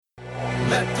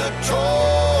Let the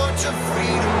torch of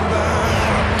freedom burn.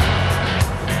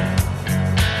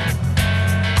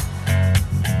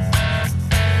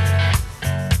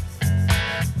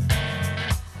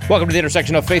 Welcome to the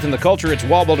intersection of faith and the culture. It's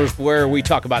Wallbuilders, where we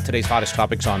talk about today's hottest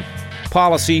topics on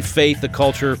policy, faith, the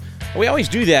culture. We always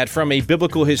do that from a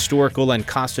biblical, historical, and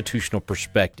constitutional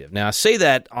perspective. Now, I say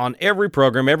that on every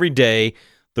program, every day.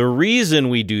 The reason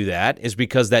we do that is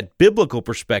because that biblical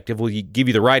perspective will give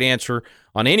you the right answer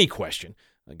on any question.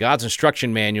 God's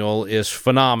instruction manual is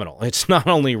phenomenal. It's not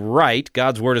only right,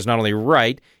 God's word is not only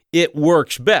right, it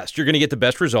works best. You're going to get the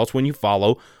best results when you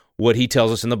follow what he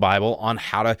tells us in the Bible on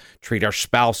how to treat our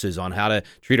spouses, on how to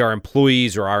treat our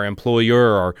employees or our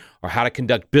employer, or how to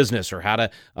conduct business, or how to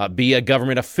be a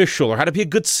government official, or how to be a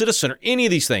good citizen, or any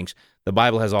of these things. The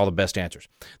Bible has all the best answers.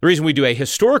 The reason we do a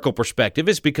historical perspective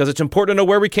is because it's important to know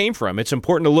where we came from. It's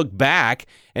important to look back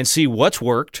and see what's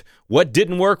worked, what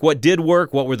didn't work, what did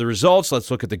work, what were the results.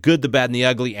 Let's look at the good, the bad, and the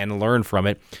ugly and learn from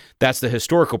it. That's the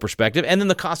historical perspective. And then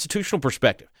the constitutional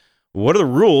perspective. What are the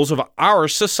rules of our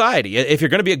society? If you're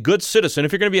going to be a good citizen,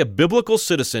 if you're going to be a biblical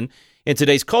citizen in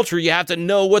today's culture, you have to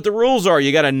know what the rules are.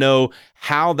 You got to know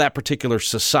how that particular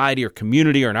society or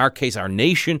community, or in our case, our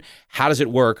nation, how does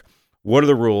it work? What are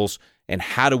the rules? And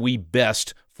how do we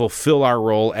best fulfill our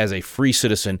role as a free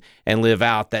citizen and live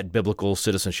out that biblical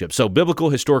citizenship? So biblical,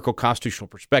 historical, constitutional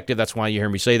perspective. That's why you hear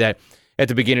me say that at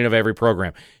the beginning of every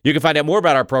program. You can find out more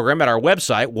about our program at our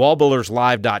website,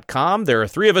 wallbuilderslive.com. There are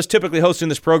three of us typically hosting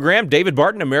this program: David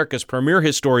Barton, America's premier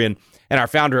historian and our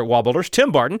founder at Wallbuilders;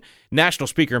 Tim Barton, national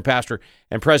speaker and pastor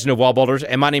and president of Wallbuilders;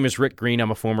 and my name is Rick Green.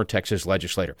 I'm a former Texas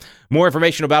legislator. More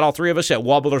information about all three of us at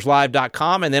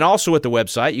wallbuilderslive.com, and then also at the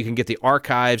website, you can get the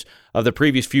archives of the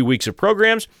previous few weeks of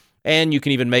programs, and you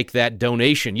can even make that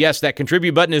donation. Yes, that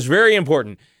contribute button is very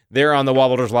important there on the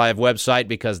Wallbuilders Live website,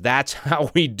 because that's how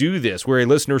we do this. We're a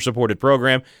listener-supported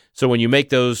program, so when you make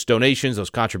those donations, those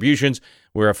contributions,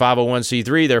 we're a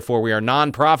 501c3, therefore we are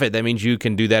nonprofit. That means you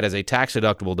can do that as a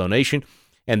tax-deductible donation,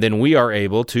 and then we are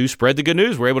able to spread the good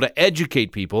news. We're able to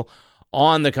educate people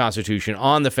on the Constitution,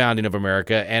 on the founding of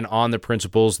America, and on the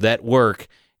principles that work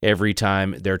every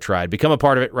time they're tried. Become a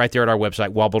part of it right there at our website,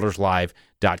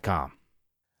 wallbuilderslive.com.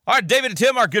 All right, David and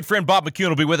Tim, our good friend Bob McCune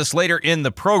will be with us later in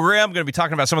the program. We're going to be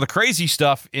talking about some of the crazy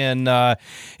stuff in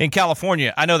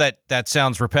California. I know that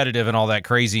sounds repetitive and all that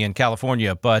crazy in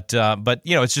California, but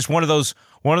you know, it's just one of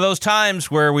those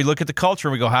times where we look at the culture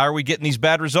and we go, how are we getting these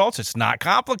bad results? It's not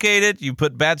complicated. You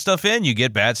put bad stuff in, you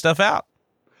get bad stuff out.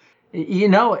 You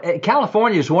know,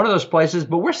 California is one of those places,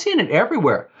 but we're seeing it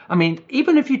everywhere. I mean,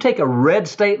 even if you take a red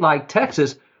state like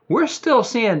Texas, we're still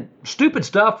seeing stupid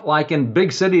stuff like in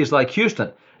big cities like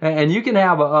Houston. And you can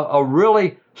have a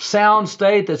really sound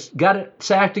state that's got its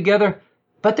act together,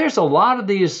 but there's a lot of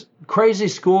these crazy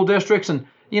school districts. And,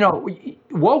 you know,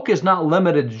 woke is not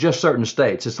limited to just certain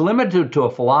states. It's limited to a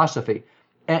philosophy.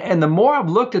 And the more I've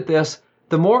looked at this,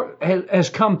 the more has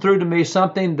come through to me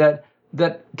something that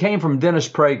came from Dennis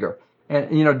Prager.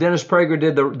 And, you know, Dennis Prager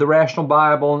did the Rational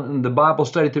Bible and the Bible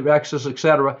study through Exodus,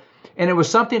 etc. And it was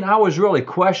something I was really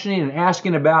questioning and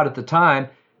asking about at the time.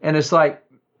 And it's like,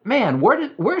 man,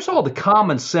 where's all the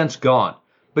common sense gone?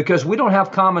 Because we don't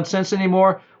have common sense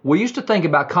anymore. We used to think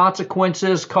about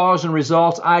consequences, cause and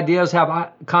results. Ideas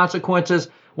have consequences.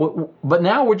 But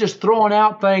now we're just throwing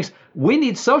out things. We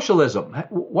need socialism.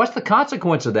 What's the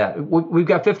consequence of that? We've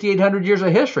got 5,800 years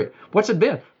of history. What's it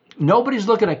been? Nobody's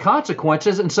looking at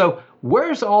consequences. And so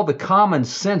where's all the common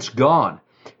sense gone?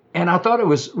 And I thought it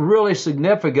was really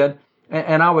significant.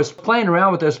 And I was playing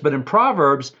around with this, but in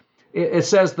Proverbs, it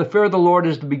says the fear of the Lord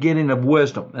is the beginning of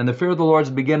wisdom, and the fear of the Lord is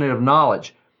the beginning of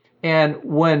knowledge. And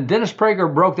when Dennis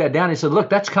Prager broke that down, he said, look,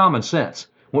 that's common sense.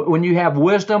 When you have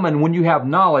wisdom and when you have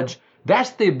knowledge,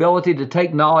 that's the ability to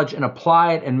take knowledge and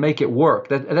apply it and make it work.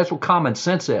 That's what common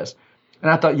sense is.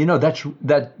 And I thought, you know,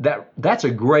 that's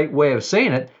a great way of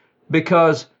saying it,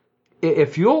 because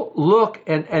if you'll look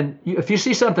and if you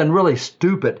see something really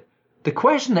stupid, the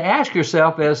question to ask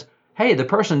yourself is, hey, the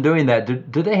person doing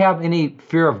that, do they have any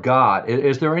fear of God?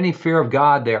 Is there any fear of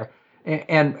God there?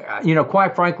 And you know,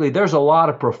 quite frankly, there's a lot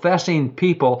of professing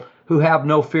people who have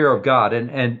no fear of God.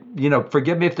 And you know,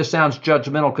 forgive me if this sounds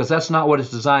judgmental, because that's not what it's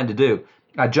designed to do.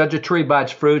 I judge a tree by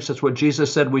its fruits. That's what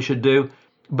Jesus said we should do.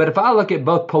 But if I look at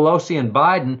both Pelosi and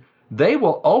Biden, they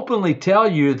will openly tell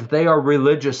you that they are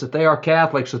religious, that they are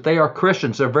Catholics, that they are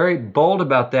Christians. They're very bold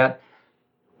about that.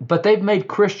 But they've made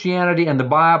Christianity and the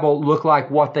Bible look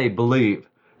like what they believe.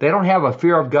 They don't have a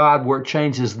fear of God where it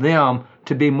changes them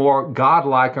to be more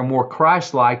godlike or more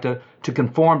Christ-like, to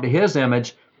conform to his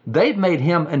image. They've made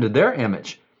him into their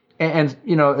image. And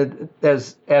you know,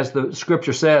 as the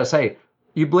scripture says, hey,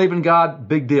 You believe in God,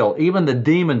 big deal. Even the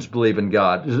demons believe in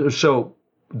God. So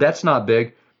that's not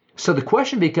big. So the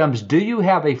question becomes, do you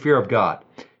have a fear of God?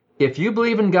 If you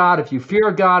believe in God, if you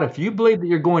fear God, if you believe that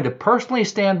you're going to personally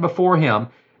stand before Him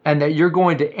and that you're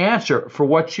going to answer for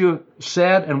what you've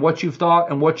said and what you've thought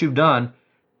and what you've done,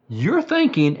 your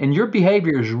thinking and your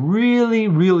behavior is really,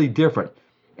 really different.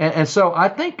 And so I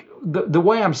think the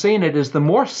way I'm seeing it is the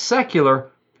more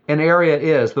secular an area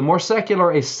is, the more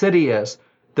secular a city is,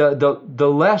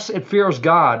 the less it fears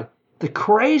God, the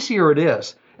crazier it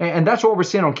is. And that's what we're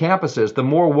seeing on campuses. The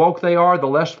more woke they are, the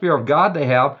less fear of God they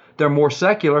have. They're more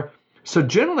secular. So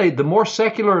generally, the more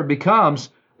secular it becomes,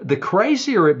 the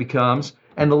crazier it becomes,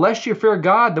 and the less you fear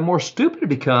God, the more stupid it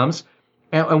becomes.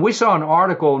 And we saw an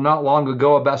article not long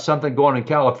ago about something going in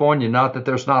California, not that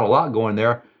there's not a lot going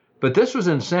there, but this was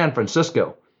in San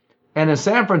Francisco. And in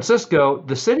San Francisco,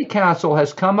 the city council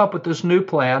has come up with this new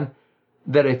plan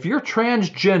that if you're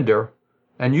transgender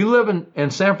and you live in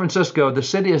San Francisco, the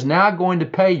city is now going to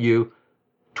pay you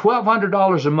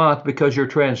 $1,200 a month because you're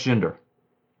transgender.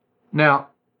 Now,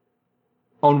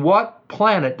 on what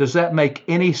planet does that make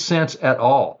any sense at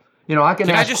all? You know, can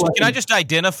I just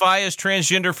identify as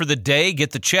transgender for the day,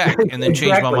 get the check, and then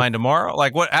change my mind tomorrow?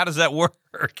 Like, what? How does that work?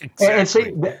 Exactly. And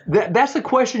see, that's the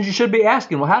questions you should be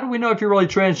asking. Well, how do we know if you're really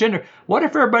transgender? What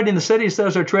if everybody in the city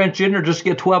says they're transgender just to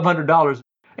get $1,200?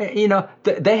 You know,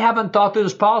 they haven't thought through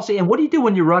this policy. And what do you do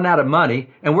when you run out of money?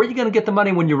 And where are you going to get the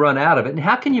money when you run out of it? And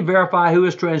how can you verify who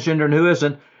is transgender and who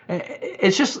isn't?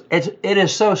 It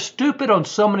is so stupid on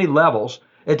so many levels.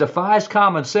 It defies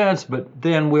common sense, but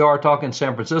then we are talking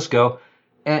San Francisco.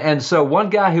 And so one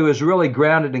guy who is really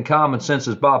grounded in common sense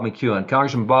is Bob McEwen,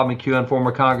 Congressman Bob McEwen,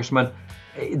 former congressman.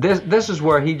 This is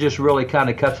where he just really kind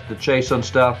of cuts the chase on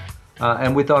stuff.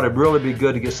 And we thought it'd really be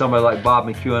good to get somebody like Bob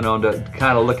McEwen on to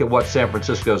kind of look at what San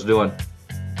Francisco's doing.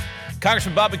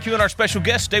 Congressman Bob McEwen, our special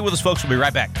guest. Stay with us, folks. We'll be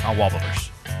right back on Wall Builders.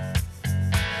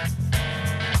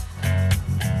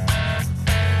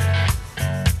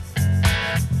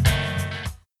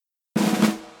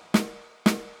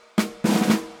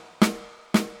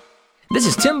 This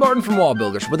is Tim Barton from Wall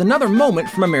Builders with another moment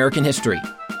from American history.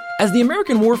 As the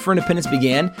American War for Independence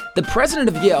began, the president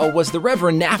of Yale was the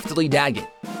Reverend Naftali Daggett.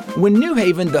 When New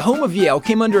Haven, the home of Yale,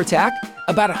 came under attack,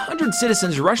 about 100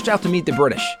 citizens rushed out to meet the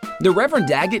British. The Reverend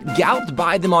Daggett galloped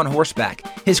by them on horseback,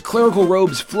 his clerical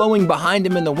robes flowing behind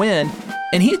him in the wind,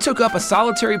 and he took up a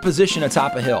solitary position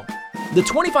atop a hill. The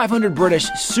 2,500 British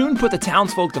soon put the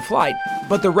townsfolk to flight,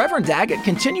 but the Reverend Daggett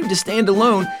continued to stand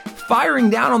alone, firing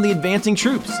down on the advancing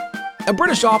troops. A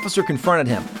British officer confronted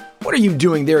him. "What are you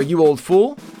doing there, you old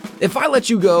fool? If I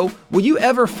let you go, will you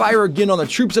ever fire again on the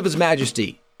troops of His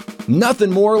Majesty?"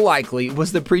 "Nothing more likely,"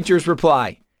 was the preacher's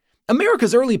reply.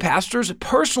 America's early pastors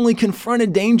personally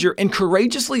confronted danger and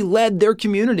courageously led their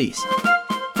communities.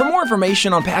 For more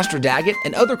information on Pastor Daggett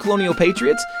and other colonial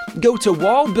patriots, go to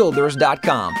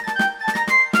wallbuilders.com.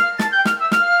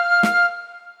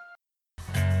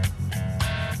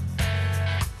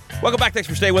 Welcome back. Thanks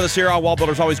for staying with us here on Wall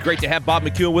Builders. Always great to have Bob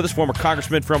McEwen with us, former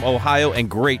congressman from Ohio and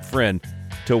great friend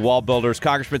to Wall Builders.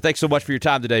 Congressman, thanks so much for your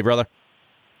time today, brother.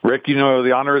 Rick, you know,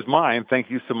 the honor is mine. Thank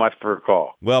you so much for a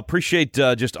call. Well, appreciate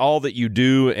just all that you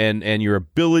do and your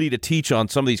ability to teach on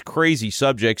some of these crazy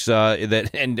subjects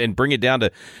and bring it down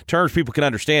to terms people can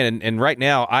understand. And right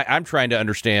now, I'm trying to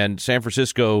understand San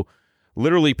Francisco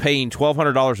literally paying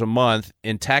 $1,200 a month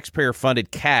in taxpayer-funded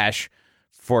cash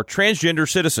for transgender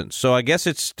citizens. So I guess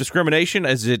it's discrimination.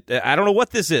 I don't know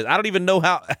what this is. I don't even know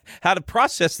how to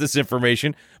process this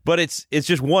information, but it's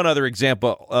just one other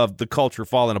example of the culture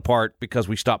falling apart because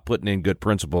we stopped putting in good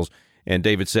principles. And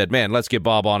David said, man, let's get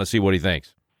Bob on and see what he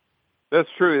thinks. That's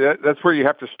true. That's where you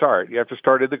have to start. You have to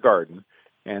start in the garden.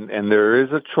 And there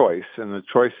is a choice, and the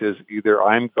choice is either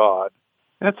I'm God.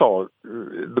 That's all.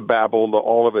 The Babel,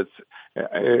 all of it's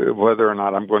whether or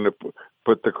not I'm going to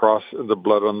put the cross, the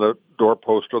blood on the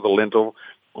doorpost or the lintel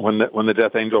when the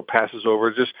death angel passes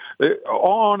over. Just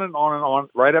on and on and on,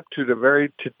 right up to the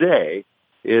very today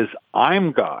is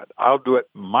I'm God. I'll do it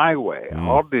my way.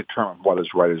 I'll determine what is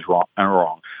right is wrong and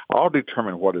wrong. I'll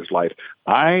determine what is life.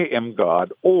 I am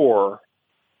God, or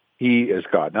He is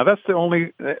God. Now that's the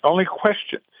only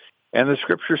question. And the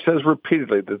Scripture says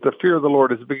repeatedly that the fear of the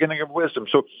Lord is the beginning of wisdom.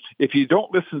 So if you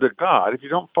don't listen to God, if you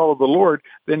don't follow the Lord,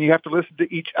 then you have to listen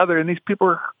to each other. And these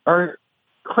people are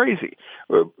crazy.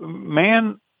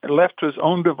 Man left to his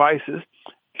own devices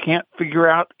can't figure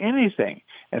out anything.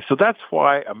 And so that's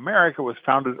why America was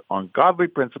founded on godly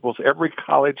principles. Every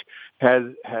college has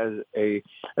a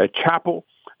chapel.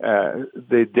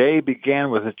 The day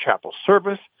began with a chapel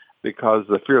service. because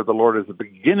the fear of the Lord is the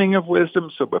beginning of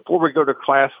wisdom. So before we go to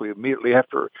class, we immediately have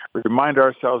to remind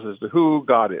ourselves as to who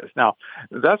God is. Now,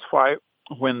 that's why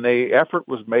when the effort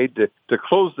was made to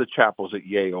close the chapels at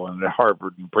Yale and at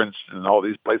Harvard and Princeton and all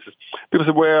these places, people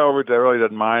said, well, it really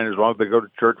doesn't mind as long as they go to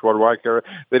church, what do I care?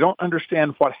 They don't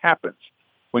understand what happens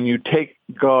when you take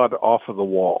God off of the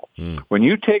wall. When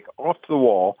you take off the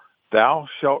wall, thou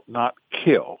shalt not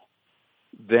kill,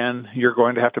 then you're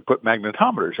going to have to put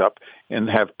magnetometers up and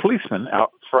have policemen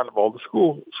out front of all the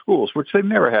schools, which they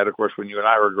never had, of course, when you and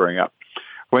I were growing up.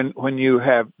 When you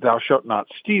have thou shalt not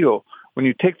steal, when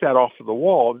you take that off of the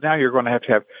wall, now you're going to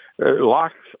have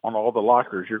locks on all the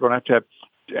lockers. You're going to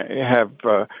have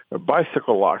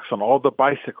bicycle locks on all the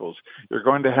bicycles. You're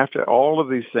going to have all of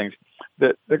these things.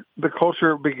 That the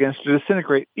culture begins to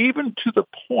disintegrate, even to the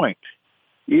point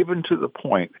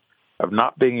of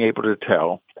not being able to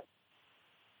tell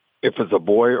if it's a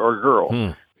boy or a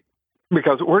girl.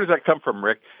 Because where does that come from,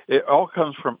 Rick? It all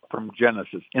comes from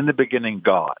Genesis. In the beginning,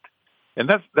 God. And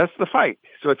that's the fight.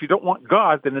 So if you don't want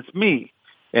God, then it's me.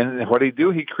 And what did he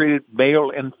do? He created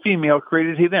male and female,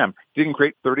 created he them. He didn't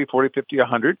create 30, 40, 50,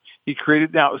 100. He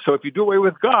created now. So if you do away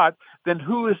with God, then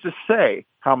who is to say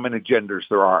how many genders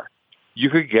there are? You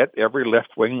could get every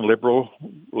left-wing liberal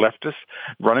leftist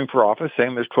running for office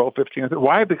saying there's 12, 15.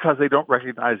 Why? Because they don't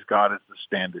recognize God as the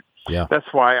standard. Yeah. That's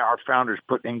why our founders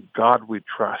put in God we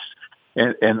trust.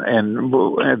 And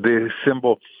the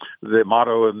symbol, the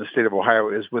motto in the state of Ohio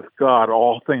is, with God,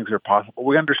 all things are possible.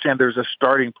 We understand there's a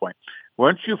starting point.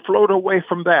 Once you float away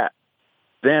from that,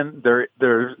 then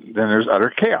there's utter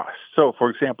chaos. So, for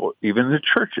example, even the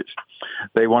churches,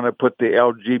 they want to put the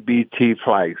LGBT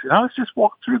flags. Now, let's just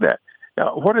walk through that.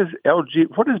 What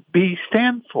does B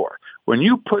stand for? When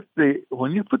you put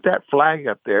that flag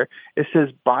up there, it says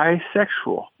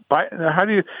bisexual.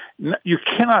 You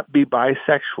cannot be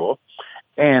bisexual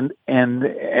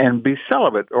and be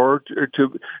celibate, or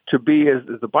to be, as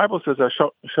the Bible says, "Thou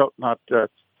shalt not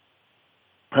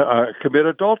commit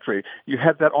adultery." You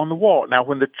have that on the wall. Now,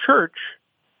 when the church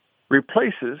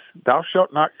replaces "Thou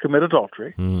shalt not commit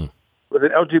adultery" with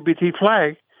an LGBT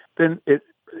flag, then it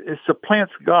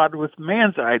supplants God with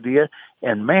man's idea,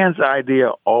 and man's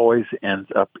idea always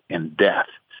ends up in death.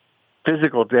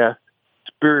 Physical death,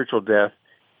 spiritual death,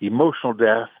 emotional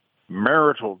death,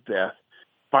 marital death,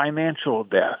 financial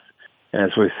death, and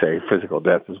as we say, physical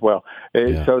death as well.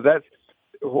 Yeah. So that's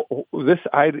this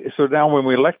idea. So now when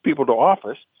we elect people to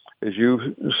office, as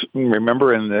you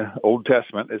remember in the Old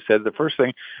Testament, it said the first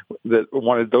thing that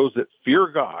wanted those that fear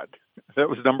God. That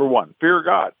was number one, fear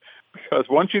God. Because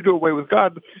once you do away with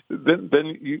God, then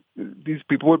these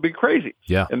people would be crazy.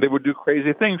 Yeah. And they would do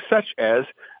crazy things, such as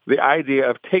the idea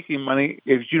of taking money.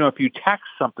 If you tax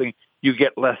something, you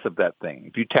get less of that thing.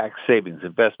 If you tax savings,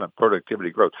 investment,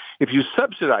 productivity, growth. If you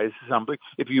subsidize something,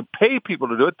 if you pay people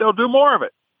to do it, they'll do more of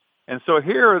it. And so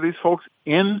here are these folks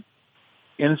in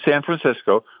San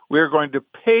Francisco. We are going to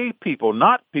pay people,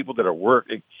 not people that are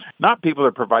working, not people that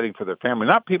are providing for their family,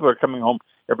 not people that are coming home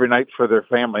every night for their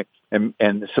family and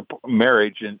support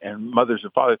marriage and mothers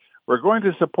and fathers. We're going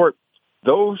to support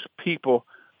those people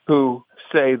who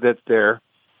say that they're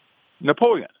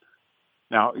Napoleon.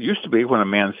 Now, it used to be when a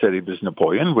man said he was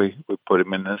Napoleon, we put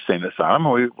him in the insane asylum,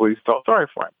 and we felt sorry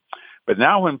for him. But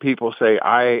now when people say,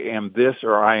 I am this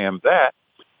or I am that,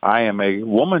 I am a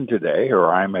woman today,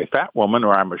 or I'm a fat woman,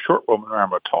 or I'm a short woman, or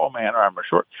I'm a tall man, or I'm a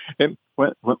short. And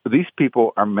when these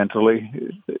people are mentally,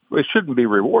 it shouldn't be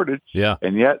rewarded. Yeah.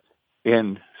 And yet,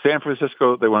 in San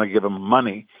Francisco, they want to give them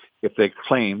money if they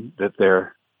claim that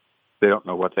they don't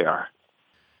know what they are.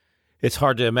 It's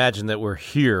hard to imagine that we're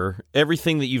here.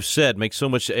 Everything that you've said makes so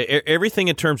much. Everything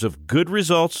in terms of good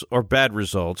results or bad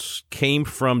results came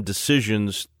from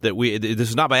decisions that this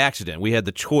is not by accident. We had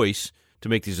the choice to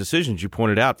make these decisions. You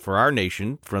pointed out for our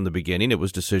nation from the beginning, it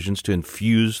was decisions to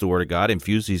infuse the Word of God,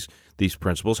 infuse these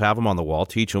principles, have them on the wall,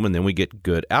 teach them, and then we get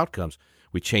good outcomes.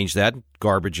 We changed that,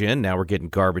 garbage in, now we're getting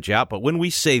garbage out. But when we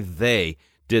say they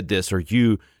did this, or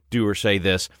you do or say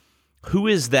this, who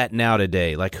is that now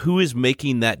today? Like, who is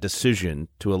making that decision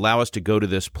to allow us to go to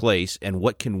this place, and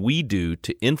what can we do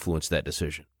to influence that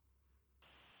decision?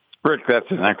 Rick,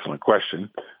 that's an excellent question,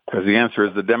 because the answer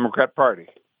is the Democrat Party.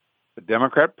 The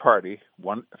Democrat Party,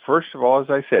 first of all, as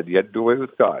I said, you had to do away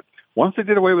with God. Once they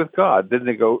did away with God, then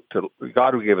they go to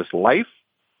God who gave us life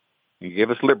and gave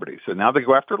us liberty. So now they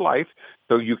go after life.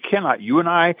 So you and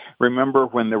I remember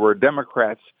when there were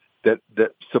Democrats that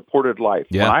supported life.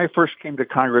 Yeah. When I first came to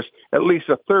Congress, at least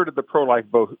a third of the pro-life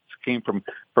votes came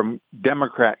from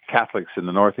Democrat Catholics in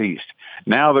the Northeast.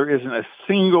 Now there isn't a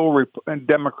single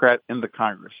Democrat in the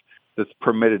Congress. that's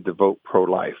permitted to vote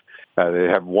pro-life. They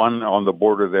have one on the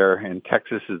border there, and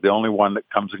Texas is the only one that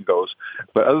comes and goes.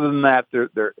 But other than that,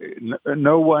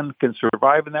 no one can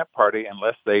survive in that party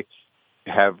unless they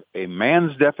have a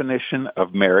man's definition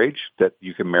of marriage, that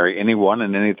you can marry anyone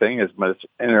and anything, as much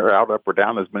in or out, up or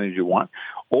down, as many as you want,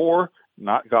 or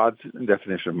not God's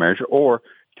definition of marriage, or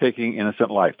taking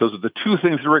innocent life. Those are the two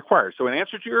things that are required. So in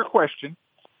answer to your question,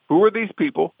 who are these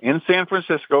people in San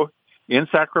Francisco, in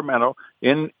Sacramento,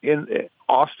 in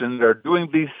Austin that are doing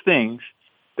these things?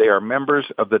 They are members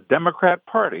of the Democrat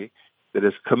Party that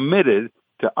is committed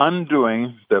to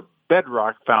undoing the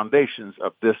bedrock foundations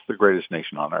of this, the greatest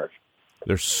nation on earth.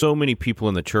 There's so many people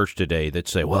in the church today that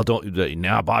say, "Well, don't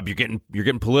now, Bob. You're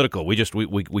getting political.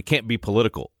 We can't be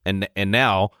political." And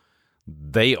now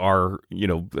they are,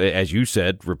 as you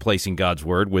said, replacing God's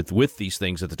word with these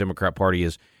things that the Democrat Party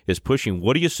is pushing.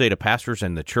 What do you say to pastors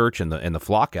and the church and the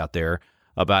flock out there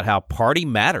about how party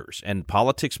matters and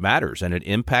politics matters, and it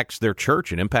impacts their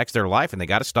church and impacts their life, and they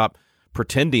got to stop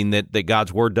pretending that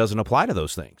God's word doesn't apply to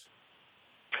those things?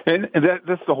 And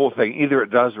that's the whole thing. Either it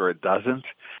does or it doesn't.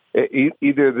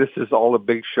 Either this is all a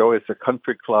big show, it's a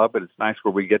country club, and it's nice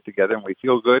where we get together and we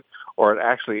feel good, or it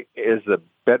actually is the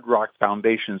bedrock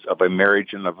foundations of a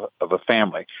marriage and of a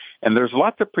family. And there's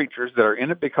lots of preachers that are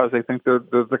in it because they think they're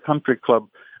the country club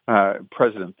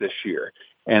president this year,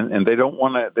 and they don't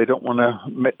want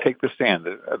to take the stand.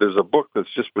 There's a book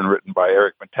that's just been written by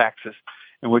Eric Metaxas,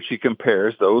 in which he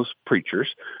compares those preachers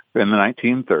in the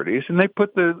 1930s, and they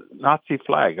put the Nazi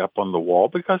flag up on the wall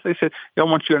because they said, I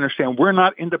want you to understand, we're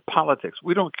not into politics.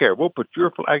 We don't care. We'll put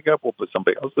your flag up. We'll put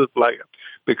somebody else's flag up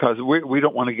because we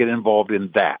don't want to get involved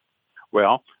in that.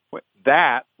 Well,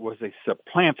 that was a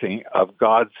supplanting of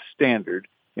God's standard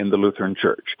in the Lutheran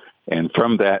Church. And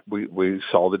from that, we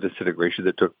saw the disintegration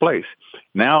that took place.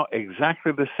 Now,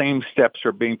 exactly the same steps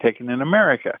are being taken in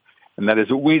America. And that is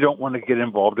that we don't want to get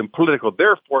involved in political.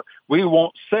 Therefore, we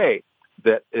won't say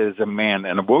that is a man,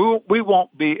 and we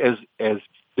won't be as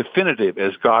definitive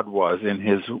as God was in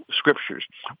his scriptures.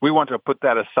 We want to put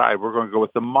that aside. We're going to go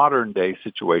with the modern day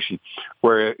situation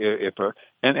where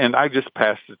and I just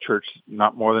passed the church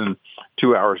not more than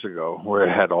 2 hours ago where it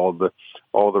had all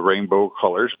the rainbow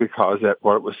colors, because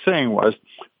what it was saying was,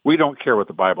 we don't care what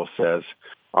the Bible says.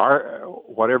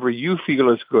 Whatever you feel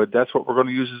is good, that's what we're going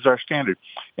to use as our standard.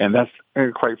 And that's,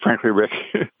 quite frankly, Rick,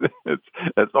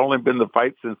 that's only been the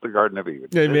fight since the Garden of Eden.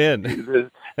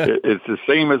 Amen. It's the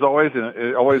same as always, and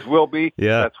it always will be.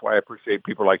 Yeah. That's why I appreciate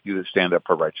people like you that stand up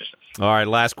for righteousness. All right,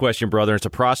 last question, brother. It's a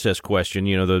process question.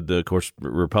 Of course,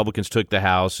 Republicans took the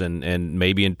House, and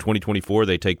maybe in 2024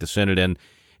 they take the Senate and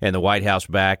the White House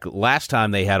back. Last time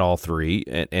they had all three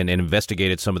and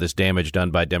investigated some of this damage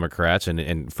done by Democrats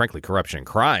and frankly, corruption and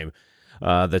crime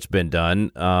that's been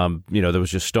done. There was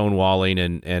just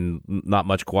stonewalling and not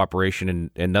much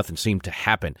cooperation and nothing seemed to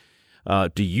happen.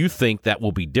 Do you think that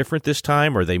will be different this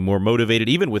time? Are they more motivated,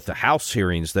 even with the House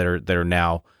hearings that are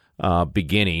now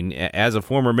beginning? As a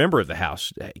former member of the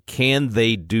House, can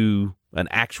they do an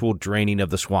actual draining of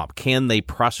the swamp? Can they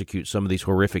prosecute some of these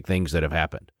horrific things that have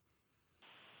happened?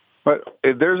 But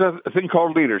there's a thing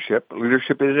called leadership.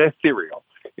 Leadership is ethereal.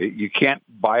 You can't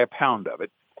buy a pound of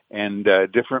it. And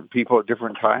different people at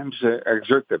different times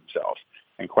exert themselves.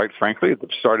 And quite frankly,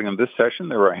 starting in this session,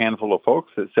 there were a handful of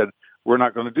folks that said, we're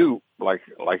not going to do like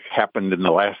happened in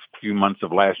the last few months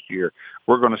of last year.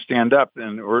 We're going to stand up,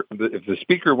 and if the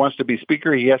speaker wants to be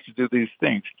speaker, he has to do these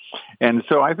things. And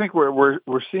so I think we're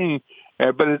seeing,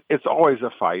 but it's always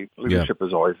a fight. Leadership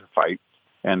is always a fight.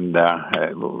 And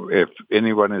if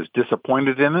anyone is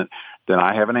disappointed in it, then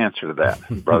I have an answer to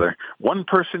that, brother. 1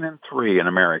 person in 3 in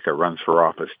America runs for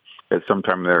office at some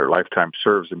time in their lifetime,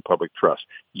 serves in public trust.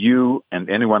 You and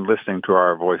anyone listening to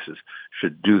our voices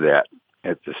should do that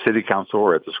at the city council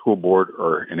or at the school board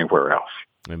or anywhere else.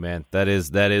 Amen. That is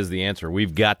the answer.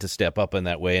 We've got to step up in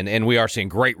that way. And we are seeing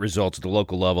great results at the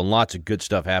local level and lots of good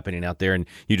stuff happening out there. And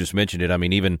you just mentioned it. I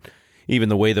mean, even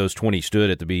the way those 20 stood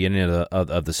at the beginning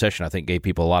of the session, I think gave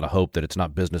people a lot of hope that it's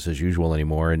not business as usual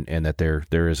anymore, and that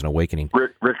there is an awakening.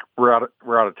 Rick, we're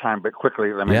out of time, but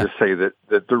quickly, let me just say that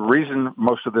the reason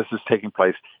most of this is taking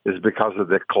place is because of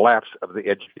the collapse of the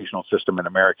educational system in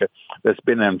America that's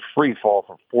been in free fall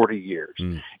for 40 years.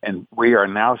 And we are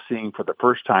now seeing for the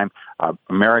first time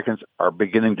Americans are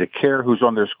beginning to care who's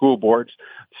on their school boards.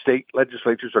 State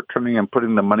legislatures are coming and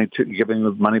giving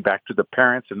the money back to the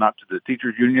parents and not to the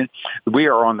teachers union. We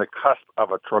are on the cusp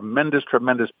of a tremendous,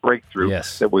 tremendous breakthrough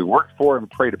that we worked for and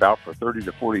prayed about for 30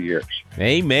 to 40 years.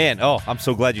 Amen. Oh, I'm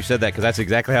so glad you said that, because that's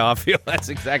exactly how I feel. That's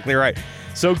exactly right.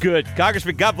 So good.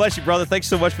 Congressman, God bless you, brother. Thanks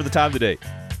so much for the time today.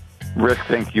 Rick,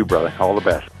 thank you, brother. All the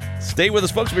best. Stay with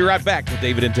us, folks. We'll be right back with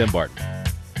David and Tim Barton.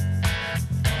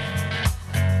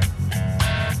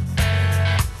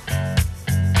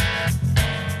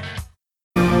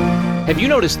 Have you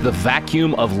noticed the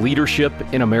vacuum of leadership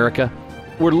in America?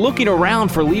 We're looking around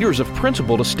for leaders of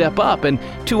principle to step up, and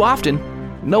too often,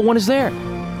 no one is there.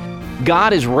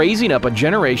 God is raising up a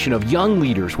generation of young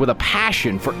leaders with a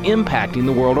passion for impacting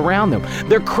the world around them.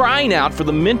 They're crying out for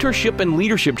the mentorship and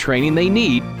leadership training they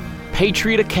need.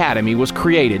 Patriot Academy was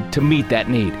created to meet that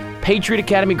need. Patriot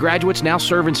Academy graduates now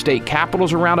serve in state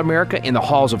capitals around America, in the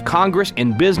halls of Congress,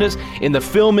 in business, in the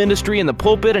film industry, in the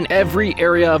pulpit, and every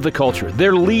area of the culture.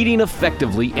 They're leading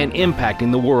effectively and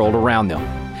impacting the world around them.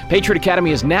 Patriot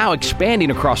Academy is now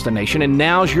expanding across the nation, and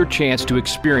now's your chance to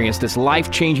experience this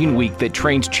life-changing week that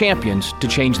trains champions to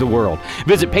change the world.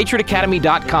 Visit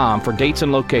patriotacademy.com for dates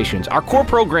and locations. Our core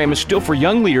program is still for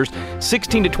young leaders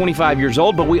 16 to 25 years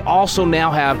old, but we also now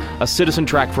have a citizen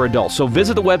track for adults. So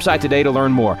visit the website today to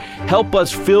learn more. Help us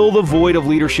fill the void of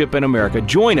leadership in America.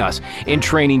 Join us in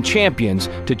training champions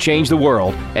to change the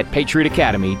world at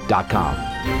patriotacademy.com.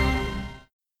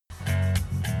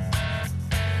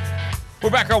 We're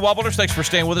back on Wallbuilders. Thanks for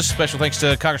staying with us. Special thanks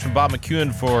to Congressman Bob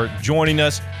McEwen for joining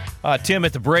us. Tim,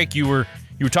 at the break, you were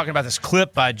talking about this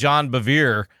clip by John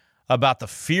Bevere about the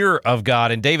fear of God.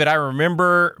 And David, I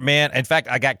remember, man, in fact,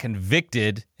 I got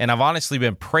convicted, and I've honestly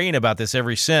been praying about this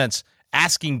ever since,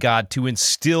 asking God to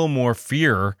instill more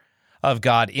fear of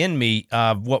God in me.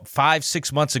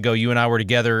 5-6 months ago, you and I were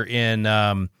together in,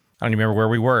 I don't even remember where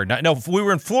we were. No, we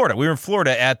were in Florida. We were in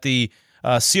Florida at the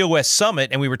COS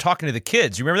Summit, and we were talking to the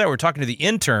kids. You remember that? We were talking to the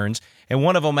interns, and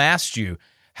one of them asked you,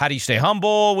 how do you stay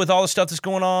humble with all the stuff that's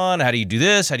going on? How do you do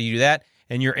this? How do you do that?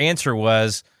 And your answer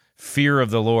was, fear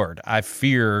of the Lord. I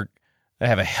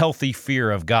have a healthy fear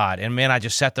of God. And man, I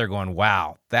just sat there going,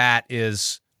 wow,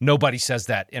 nobody says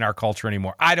that in our culture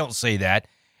anymore. I don't say that,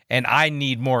 and I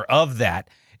need more of that.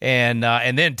 And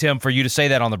then, Tim, for you to say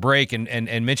that on the break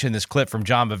and mention this clip from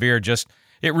John Bevere,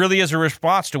 it really is a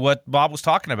response to what Bob was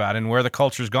talking about and where the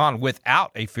culture's gone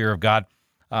without a fear of God.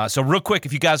 So real quick,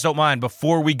 if you guys don't mind,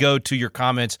 before we go to your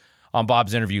comments on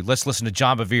Bob's interview, let's listen to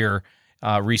John Bevere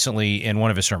recently in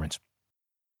one of his sermons.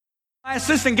 My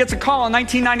assistant gets a call in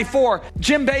 1994.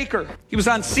 Jim Baker, he was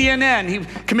on CNN. He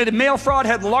committed mail fraud,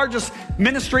 had the largest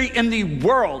ministry in the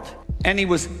world. And he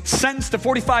was sentenced to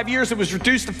 45 years. It was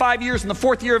reduced to 5 years in the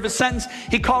fourth year of his sentence.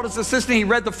 He called his assistant. He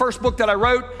read the first book that I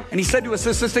wrote. And he said to his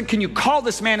assistant, can you call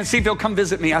this man and see if he'll come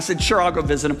visit me? I said, sure, I'll go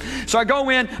visit him. So I go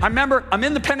in. I remember I'm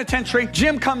in the penitentiary.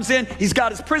 Jim comes in. He's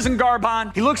got his prison garb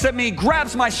on. He looks at me,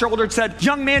 grabs my shoulder and said,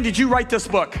 young man, did you write this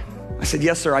book? I said,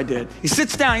 yes, sir, I did. He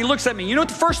sits down, he looks at me. You know what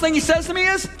the first thing he says to me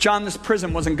is? John, this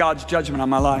prison wasn't God's judgment on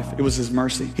my life. It was his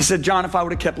mercy. He said, John, if I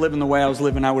would have kept living the way I was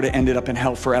living, I would have ended up in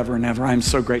hell forever and ever. I am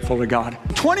so grateful to God.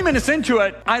 20 minutes into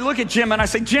it, I look at Jim and I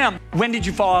say, Jim, when did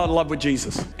you fall out of love with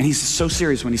Jesus? And he's so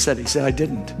serious when he said it. He said, I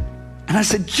didn't. And I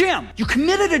said, Jim, you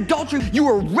committed adultery. You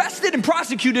were arrested and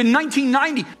prosecuted in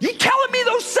 1990. You telling me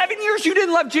those 7 years you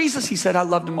didn't love Jesus? He said, I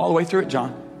loved him all the way through it,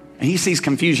 John. And he sees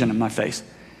confusion in my face.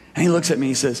 And he looks at me,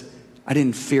 he says, I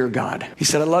didn't fear God. He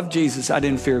said, I love Jesus. I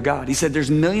didn't fear God. He said, there's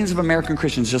millions of American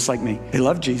Christians just like me. They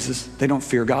love Jesus. They don't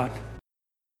fear God.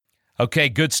 Okay,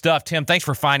 good stuff, Tim. Thanks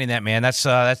for finding that, man. That's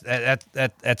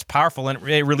powerful, and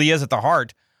it really is at the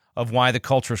heart of why the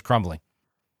culture is crumbling.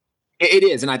 It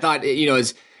is, and I thought,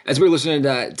 as we were listening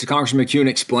to Congressman McEwen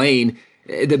explain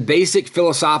the basic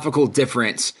philosophical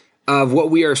difference of what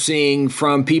we are seeing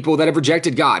from people that have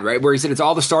rejected God, right? Where he said it's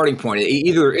all the starting point.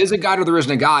 Either there is a God or there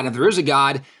isn't a God. And if there is a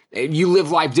God, you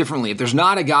live life differently. If there's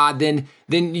not a God,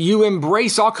 then you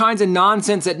embrace all kinds of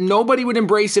nonsense that nobody would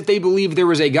embrace if they believed there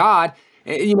was a God.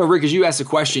 Rick, as you asked the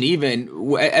question,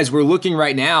 even as we're looking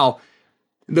right now,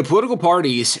 the political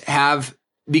parties have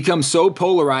become so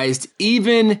polarized,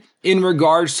 even in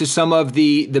regards to some of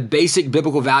the basic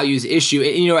biblical values issue.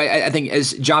 I think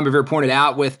as John Bevere pointed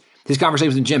out with his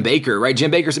conversation with Jim Baker, right?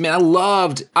 Jim Baker said, man, I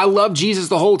loved Jesus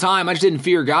the whole time. I just didn't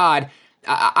fear God.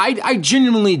 I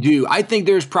genuinely do. I think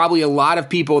there's probably a lot of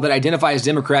people that identify as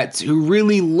Democrats who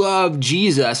really love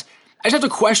Jesus. I just have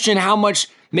to question how much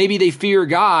maybe they fear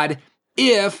God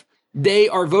if they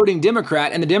are voting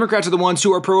Democrat, and the Democrats are the ones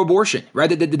who are pro-abortion, right?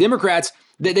 The Democrats,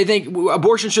 they think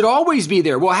abortion should always be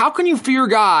there. Well, how can you fear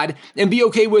God and be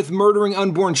okay with murdering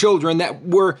unborn children that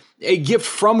were a gift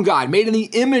from God, made in the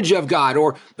image of God?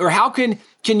 Or how can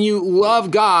you love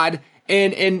God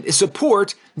and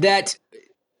support that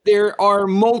there are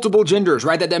multiple genders,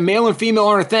 right? That male and female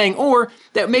aren't a thing, or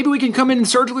that maybe we can come in and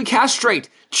surgically castrate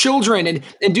children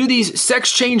and do these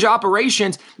sex change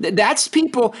operations. That's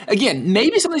people, again,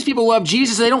 maybe some of these people love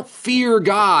Jesus, they don't fear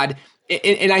God.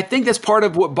 And I think that's part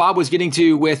of what Bob was getting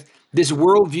to with this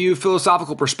worldview,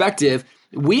 philosophical perspective.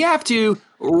 We have to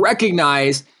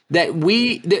recognize that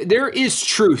there is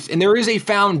truth and there is a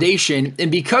foundation.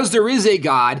 And because there is a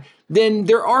God, then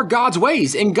there are God's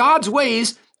ways. And God's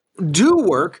ways do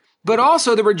work, but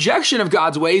also the rejection of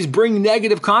God's ways bring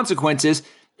negative consequences.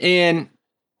 And,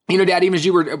 Dad, even as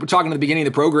you were talking at the beginning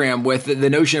of the program with the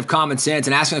notion of common sense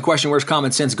and asking the question, where's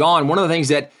common sense gone? One of the things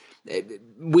that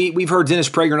we've heard Dennis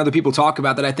Prager and other people talk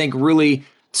about that I think really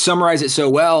summarize it so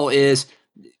well is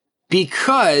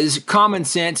because common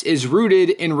sense is rooted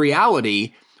in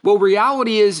reality. Well,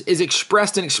 reality is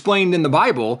expressed and explained in the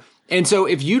Bible. And so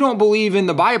if you don't believe in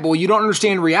the Bible, you don't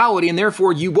understand reality, and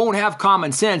therefore you won't have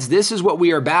common sense. This is what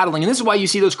we are battling. And this is why you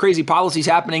see those crazy policies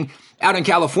happening out in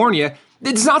California.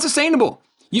 It's not sustainable.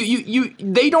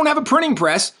 They don't have a printing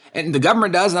press, and the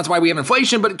government does, and that's why we have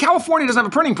inflation. But California doesn't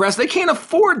have a printing press. They can't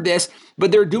afford this,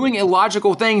 but they're doing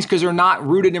illogical things because they're not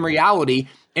rooted in reality.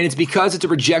 And it's because it's a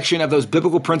rejection of those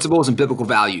biblical principles and biblical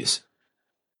values.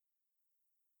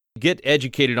 Get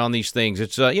educated on these things.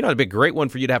 It's it'd be a great one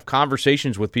for you to have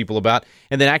conversations with people about,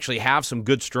 and then actually have some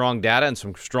good, strong data and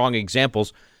some strong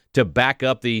examples to back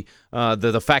up the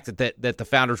fact that the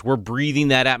founders were breathing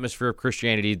that atmosphere of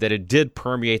Christianity, that it did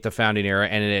permeate the founding era,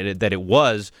 and that it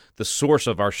was the source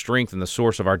of our strength and the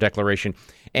source of our Declaration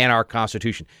and our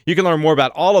Constitution. You can learn more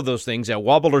about all of those things at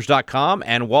wallbuilders.com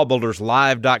and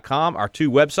wallbuilderslive.com, our two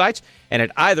websites. And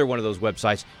at either one of those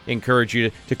websites, encourage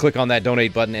you to click on that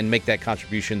donate button and make that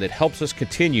contribution that helps us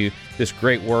continue this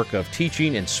great work of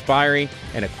teaching, inspiring,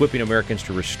 and equipping Americans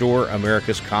to restore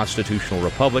America's constitutional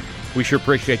republic. We sure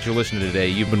appreciate you listening today.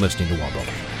 You've been listening to Wall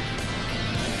Builders.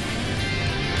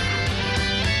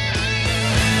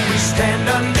 We stand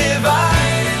undivided.